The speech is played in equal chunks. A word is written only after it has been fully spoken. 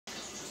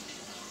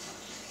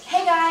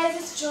guys,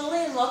 it's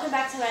Julie and welcome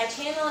back to my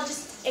channel.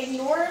 Just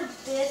ignore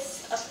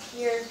this up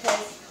here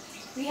because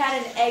we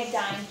had an egg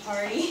dyeing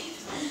party.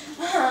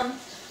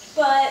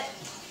 But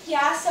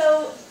yeah,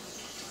 so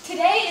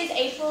today is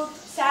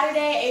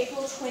Saturday,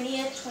 April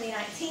 20th,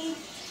 2019.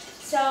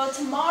 So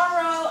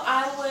tomorrow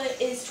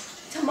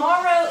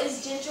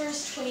is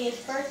Ginger's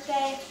 20th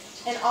birthday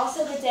and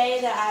also the day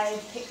that I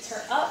picked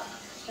her up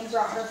and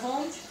brought her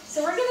home.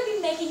 So we're going to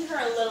be making her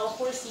a little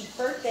horsey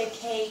birthday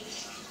cake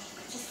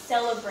to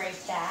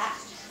celebrate that.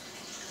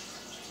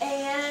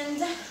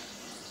 And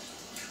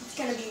it's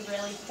going to be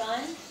really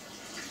fun.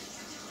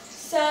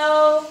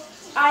 So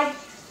I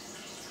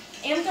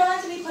am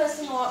going to be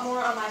posting a lot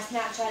more on my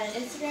Snapchat and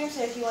Instagram,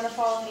 so if you want to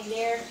follow me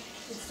there,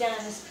 it's down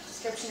in the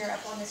description or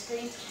up on the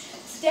screen.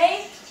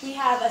 Today we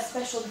have a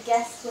special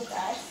guest with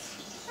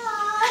us.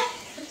 Hi!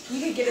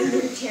 You can get in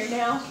your chair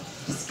now.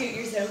 Just scoot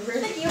yours over.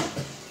 Thank you.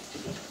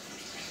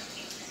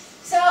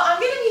 So I'm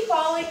going to be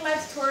following my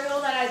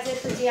tutorial that I did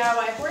for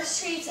DIY horse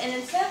treats, and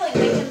instead of like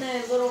making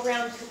the little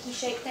round cookie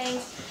shape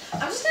things,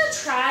 I'm just going to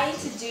try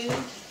to do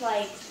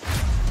like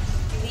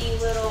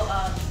the little,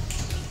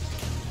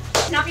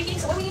 not baking.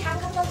 So what do we need? Half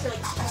a cup of those or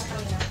like, I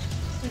don't even know.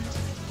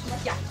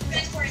 Yeah.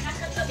 Yeah,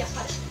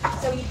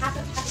 so we need half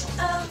a cup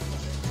of,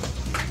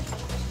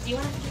 do you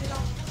want to do it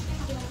all?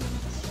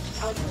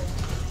 I'll do it.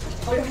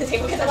 Hold it over the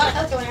table because there's a lot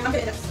of stuff going on. I'm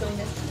going to end up spilling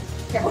this.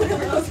 Here, hold it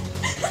over those.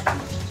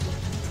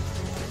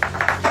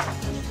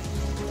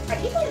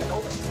 Alright, keep putting it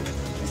over. Just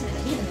a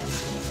minute, need a minute.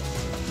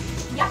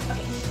 Yeah,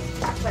 okay.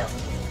 What else?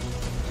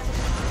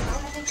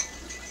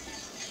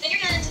 Then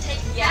you're going to take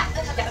a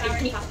cup of flour.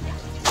 Can you pop it? Yeah.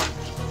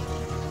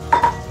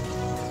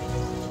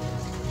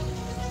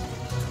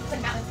 Put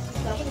them out.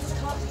 Okay, this is a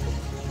cup.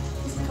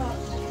 This is a cup.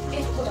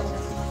 Hold on.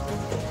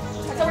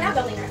 So we're now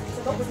doubling her.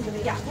 So don't listen to me.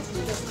 Yeah, let's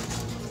do this.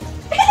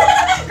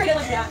 Great, I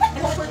like that.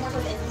 And hold it more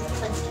towards the end.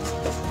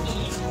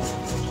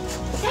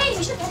 Dang,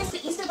 we should have finished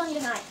the Easter bunny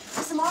tonight.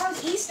 Because tomorrow's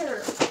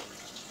Easter.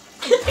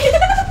 Okay,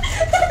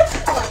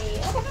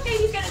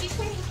 he's gonna be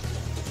 20.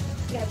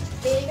 You got a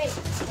big baby.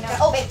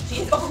 Oh, babe,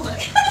 she is. Oh, look.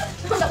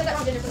 Don't think that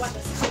wrong, Ginger, to watch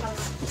this.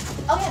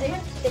 Oh, yeah,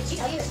 did she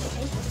tell you that she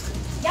changed it?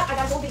 Yeah, I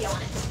got a whole video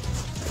on it.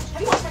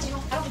 Have you watched that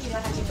channel? I don't think you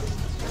know how to do it.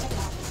 Check it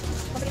out.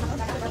 Once I get my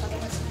phone back, I'll get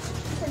it.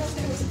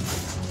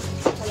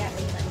 Oh, yeah,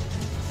 wait a minute.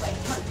 Wait,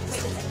 come on. Wait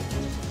a second.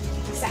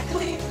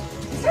 Exactly.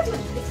 You start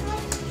doing this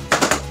time?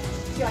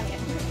 You're like it.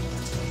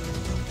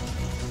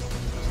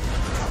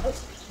 Oh,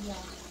 yeah.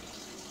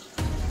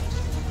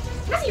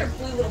 Can I see your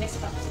blue little mix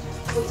of buttons?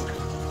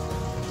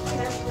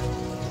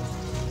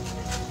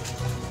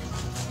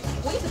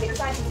 We'll use the bigger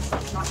size because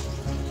it's not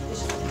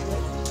visually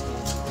good.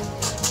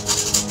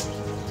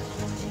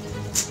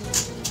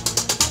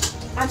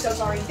 I'm so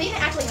sorry. Being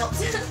it actually helps.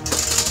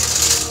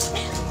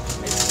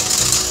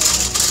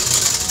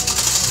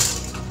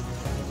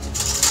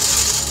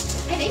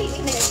 Hey baby, we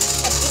can make it.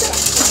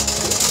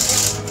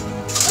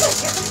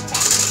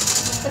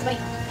 Everybody.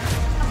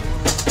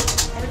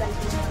 Everybody's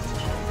doing it.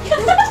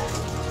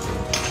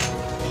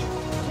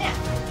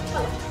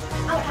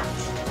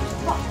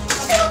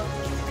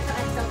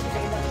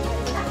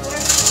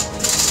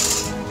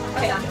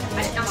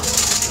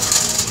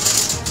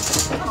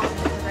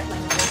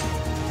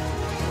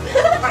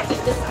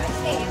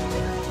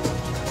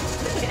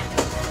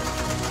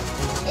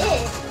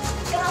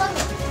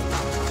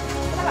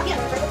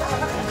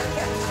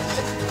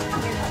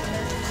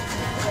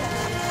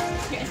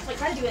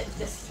 Try to do it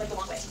this, like the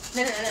long way.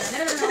 No. Have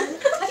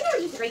you never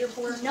used the grater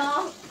before?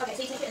 No. Okay,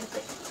 so you take it and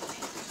like,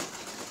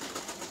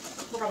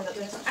 we'll probably go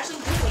doing this one.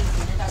 Actually, this way you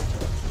can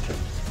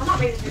I'm not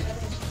ready to do it.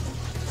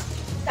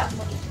 That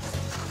was lucky.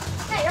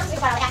 Hey, don't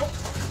think about it, apple.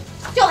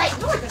 Julie!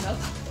 No, we're good though.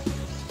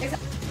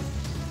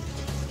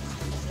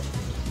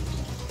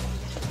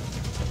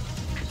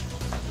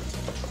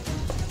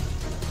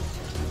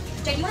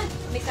 Jake, you want to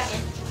mix that in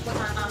with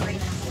my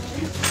grating that?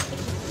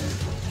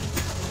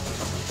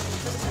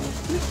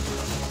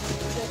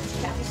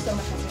 So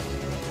much fun.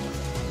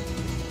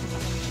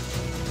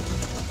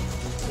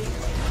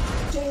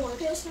 Do you want to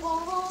build a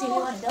snowman? Do you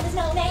want to build a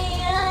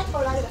snowman? Or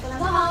light it up on a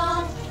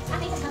wall? I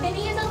think this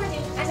company is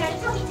overdue. I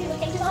started talking to the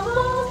cake to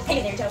almost. Hey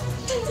there, Joe. I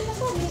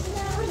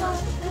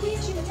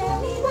wish you would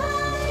tell me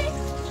why.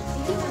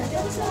 Do you want to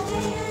build a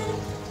snowman?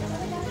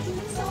 I gotta do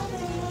it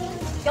snowman.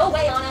 Go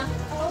away, Anna.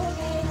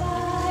 Okay,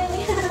 bye.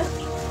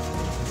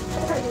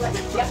 That's how we do it.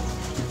 Yep.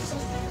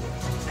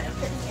 I know.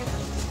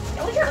 The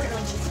only girl doesn't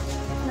really cheese.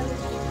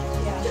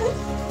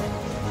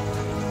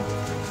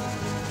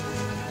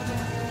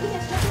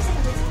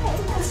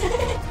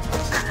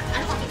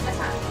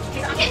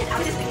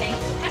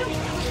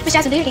 Miss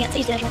Jasmine, do your dance.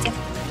 You do your dance.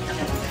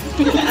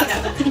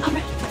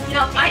 You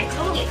know, I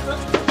totally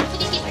cooked.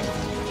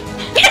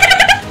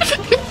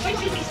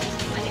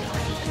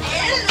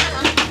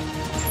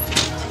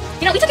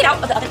 You know, we took it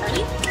out of the oven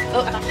early.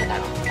 Oh, I thought to put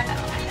that on. Cut that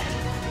off.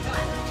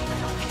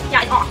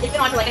 Yeah, it's off. It's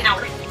been on for like an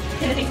hour.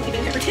 And the thing's only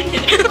been there for 10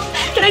 minutes.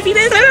 Can I see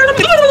this?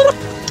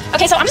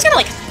 Okay, so I'm just gonna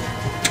like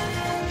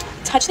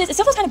touch this. It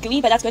still feels kind of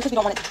gooey, but that's good because we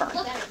don't want it to burn.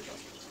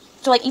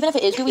 So like even if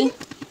it is gooey,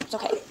 it's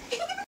okay.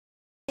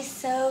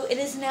 So it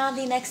is now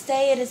the next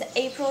day. It is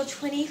April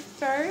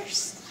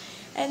 21st.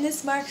 And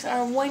this marks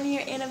our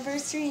 1-year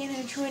anniversary and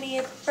her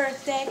 20th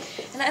birthday.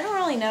 And I don't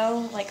really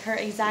know like her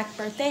exact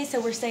birthday, so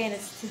we're saying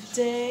it's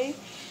today.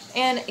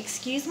 And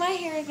excuse my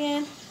hair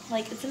again,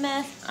 like it's a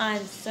mess.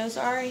 I'm so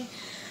sorry.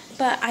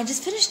 But I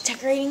just finished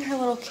decorating her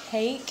little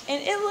cake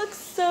and it looks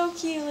so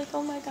cute. Like,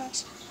 oh my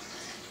gosh.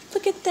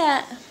 Look at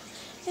that.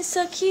 It's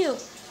so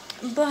cute.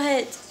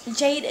 But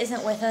Jade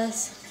isn't with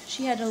us.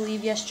 She had to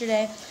leave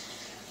yesterday.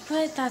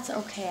 But that's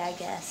okay, I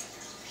guess.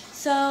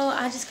 So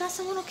I just got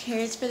some little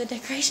carrots for the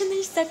decoration.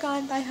 They're stuck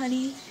on by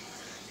Honey. You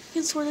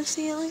can sort of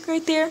see it like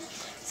right there.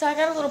 So I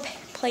got a little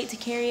plate to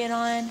carry it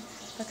on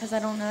because I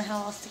don't know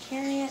how else to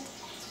carry it.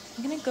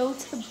 I'm going to go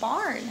to the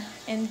barn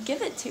and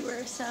give it to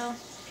her. So.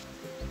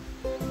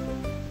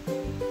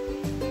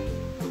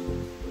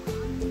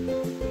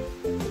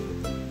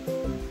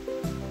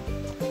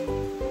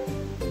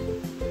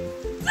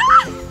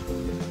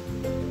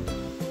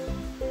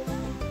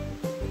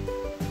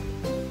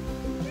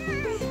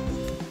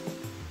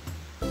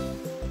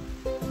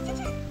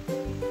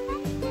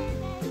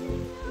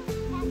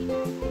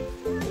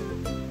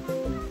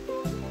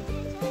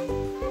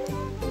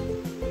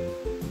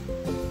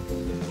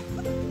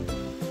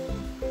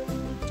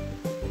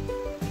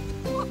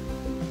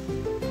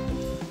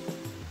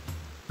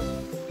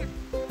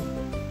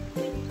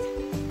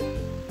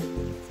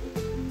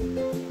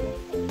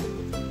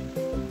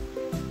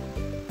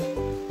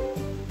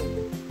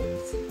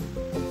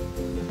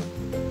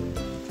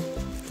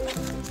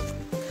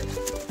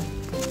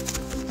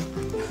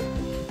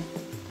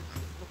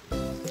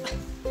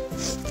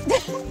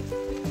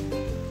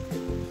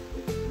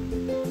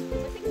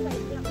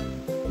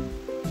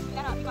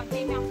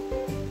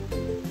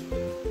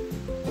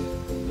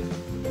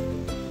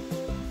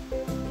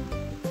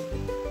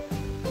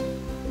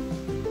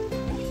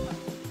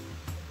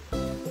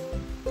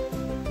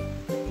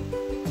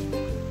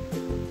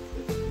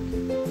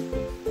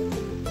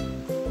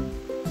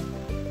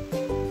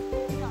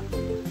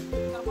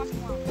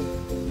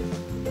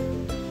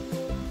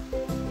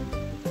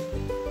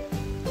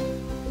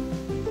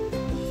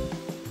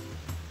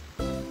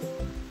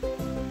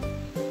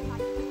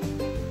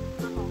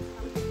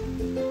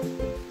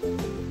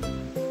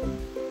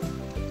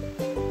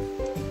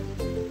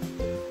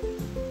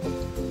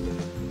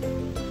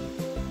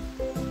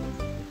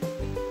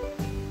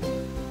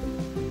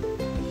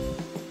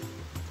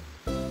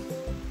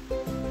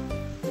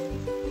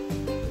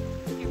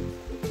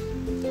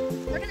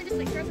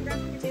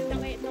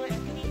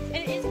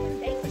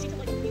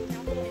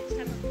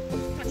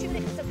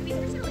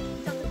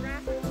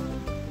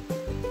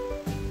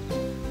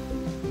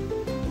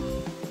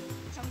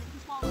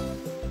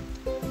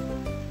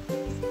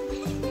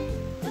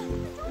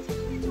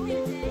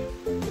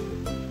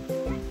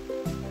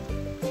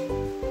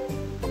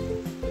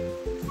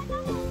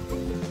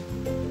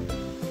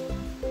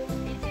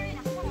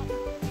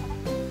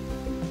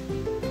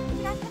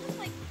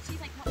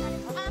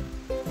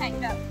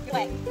 No, get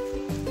away.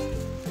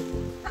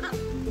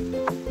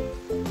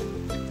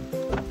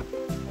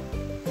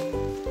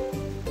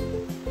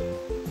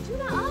 Tune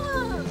that up.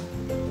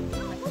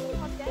 No, I told you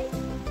about today.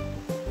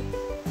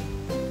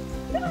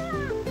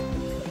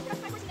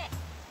 That's my horsey neck.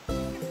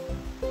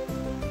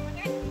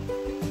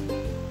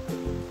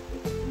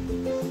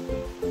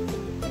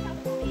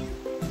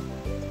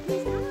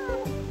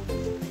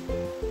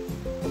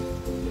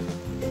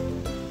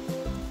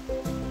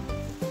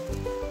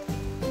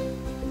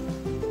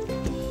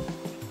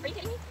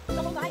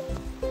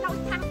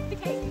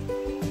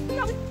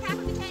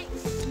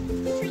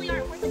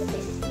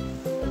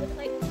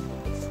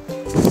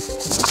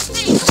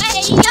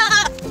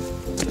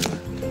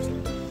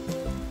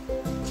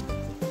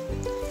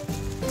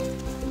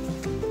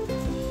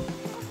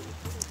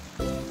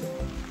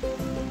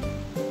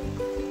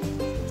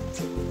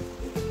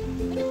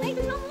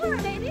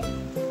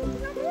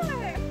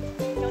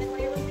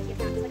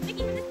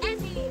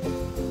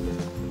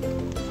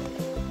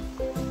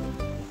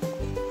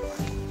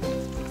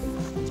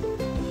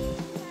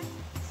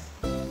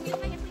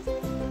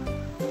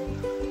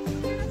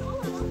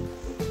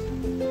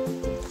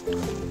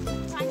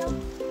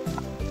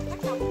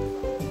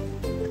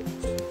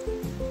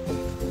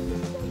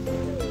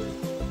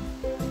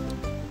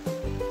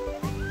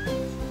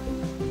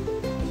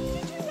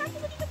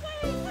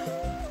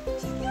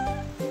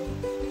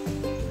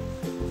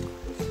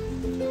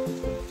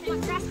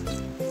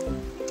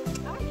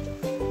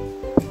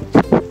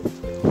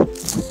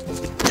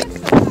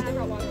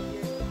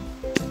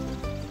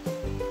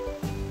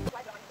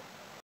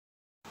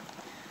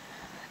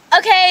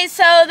 Okay,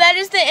 so that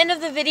is the end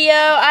of the video.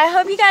 I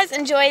hope you guys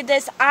enjoyed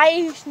this.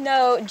 I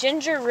know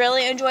Ginger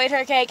really enjoyed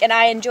her cake, and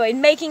I enjoyed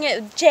making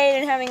it with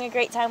Jade and having a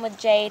great time with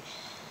Jade.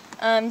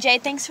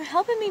 Jade, thanks for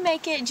helping me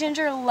make it.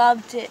 Ginger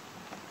loved it.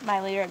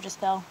 My leader up just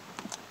fell.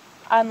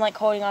 I'm like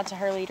holding on to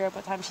her leader up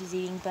what time she's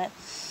eating, but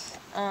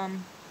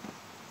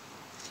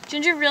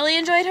Ginger really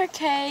enjoyed her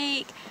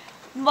cake.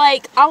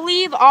 Like, I'll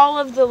leave all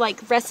of the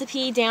like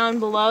recipe down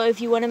below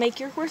if you want to make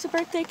your horse a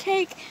birthday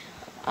cake.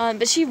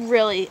 But she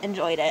really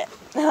enjoyed it.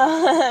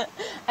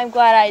 I'm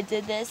glad I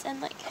did this.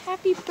 And like,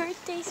 happy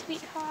birthday,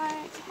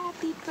 sweetheart.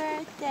 Happy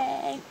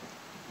birthday.